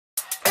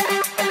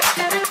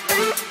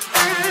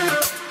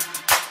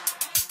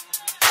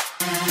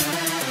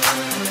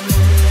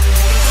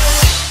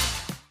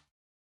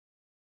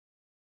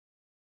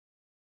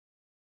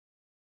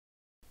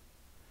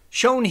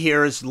Shown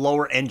here is the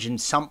lower engine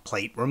sump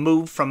plate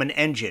removed from an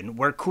engine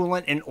where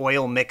coolant and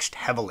oil mixed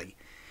heavily.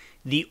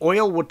 The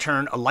oil will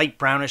turn a light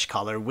brownish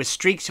color with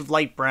streaks of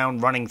light brown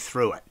running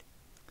through it.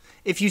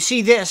 If you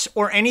see this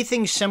or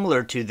anything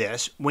similar to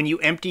this when you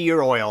empty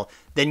your oil,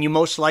 then you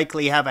most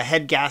likely have a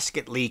head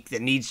gasket leak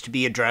that needs to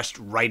be addressed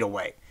right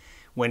away.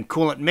 When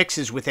coolant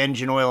mixes with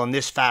engine oil in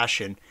this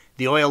fashion,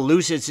 the oil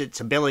loses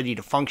its ability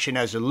to function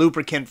as a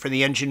lubricant for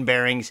the engine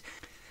bearings,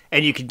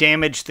 and you can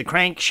damage the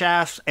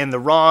crankshafts and the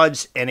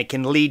rods, and it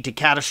can lead to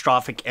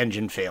catastrophic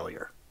engine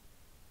failure.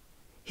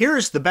 Here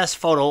is the best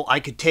photo I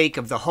could take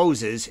of the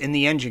hoses in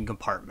the engine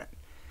compartment.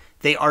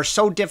 They are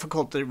so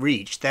difficult to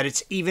reach that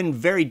it's even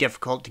very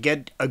difficult to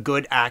get a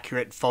good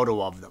accurate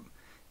photo of them.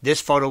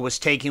 This photo was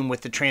taken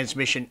with the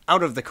transmission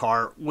out of the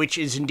car, which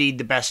is indeed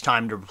the best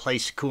time to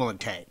replace the coolant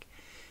tank.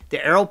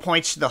 The arrow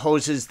points to the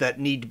hoses that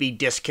need to be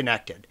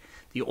disconnected.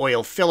 The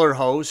oil filler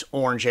hose,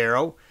 orange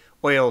arrow,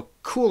 oil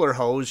cooler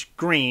hose,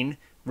 green,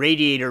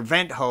 radiator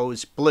vent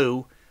hose,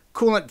 blue,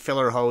 coolant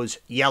filler hose,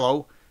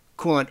 yellow,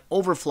 coolant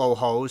overflow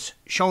hose,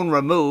 shown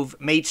remove,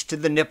 mates to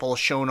the nipple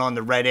shown on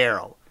the red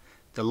arrow.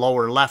 The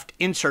lower left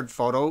insert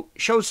photo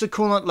shows the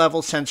coolant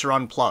level sensor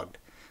unplugged.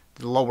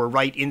 The lower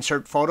right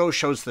insert photo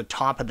shows the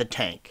top of the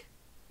tank.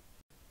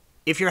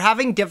 If you're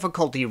having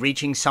difficulty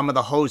reaching some of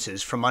the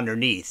hoses from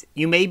underneath,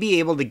 you may be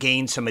able to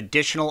gain some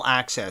additional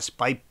access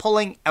by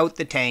pulling out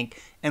the tank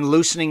and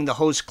loosening the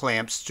hose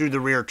clamps through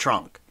the rear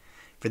trunk.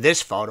 For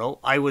this photo,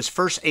 I was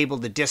first able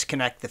to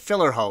disconnect the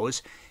filler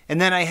hose, and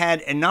then I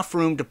had enough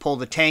room to pull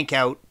the tank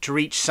out to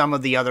reach some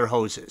of the other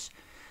hoses.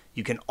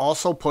 You can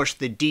also push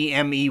the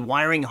DME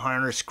wiring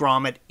harness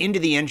grommet into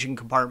the engine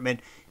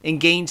compartment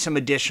and gain some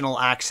additional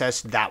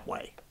access that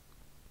way.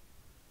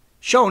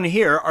 Shown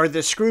here are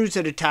the screws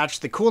that attach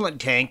the coolant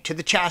tank to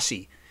the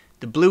chassis.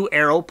 The blue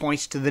arrow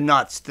points to the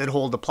nuts that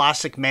hold the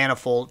plastic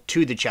manifold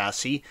to the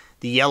chassis.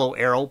 The yellow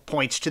arrow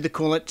points to the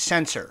coolant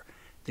sensor.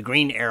 The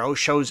green arrow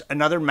shows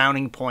another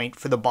mounting point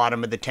for the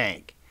bottom of the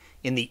tank.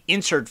 In the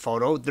insert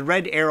photo, the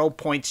red arrow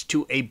points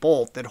to a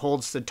bolt that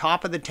holds the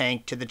top of the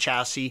tank to the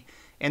chassis,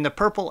 and the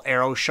purple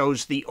arrow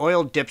shows the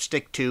oil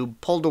dipstick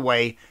tube pulled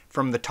away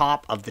from the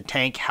top of the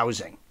tank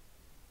housing.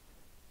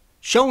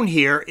 Shown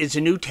here is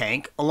a new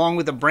tank along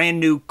with a brand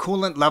new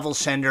coolant level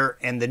sender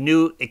and the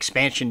new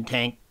expansion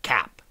tank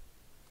cap.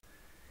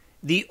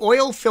 The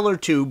oil filler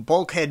tube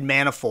bulkhead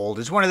manifold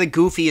is one of the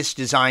goofiest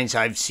designs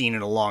I've seen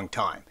in a long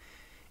time.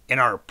 In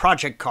our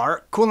project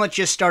car, coolant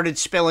just started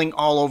spilling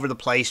all over the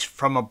place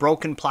from a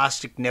broken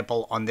plastic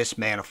nipple on this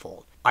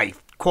manifold. I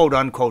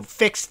quote-unquote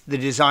fixed the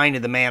design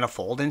of the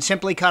manifold and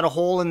simply cut a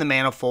hole in the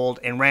manifold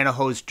and ran a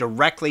hose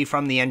directly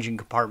from the engine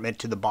compartment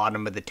to the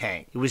bottom of the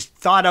tank. It was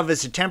thought of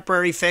as a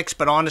temporary fix,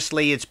 but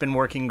honestly it's been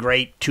working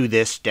great to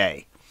this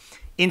day.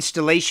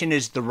 Installation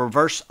is the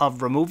reverse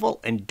of removal,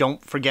 and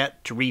don't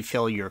forget to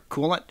refill your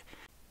coolant.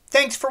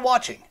 Thanks for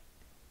watching.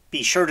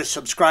 Be sure to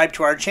subscribe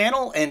to our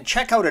channel and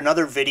check out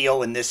another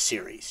video in this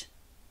series.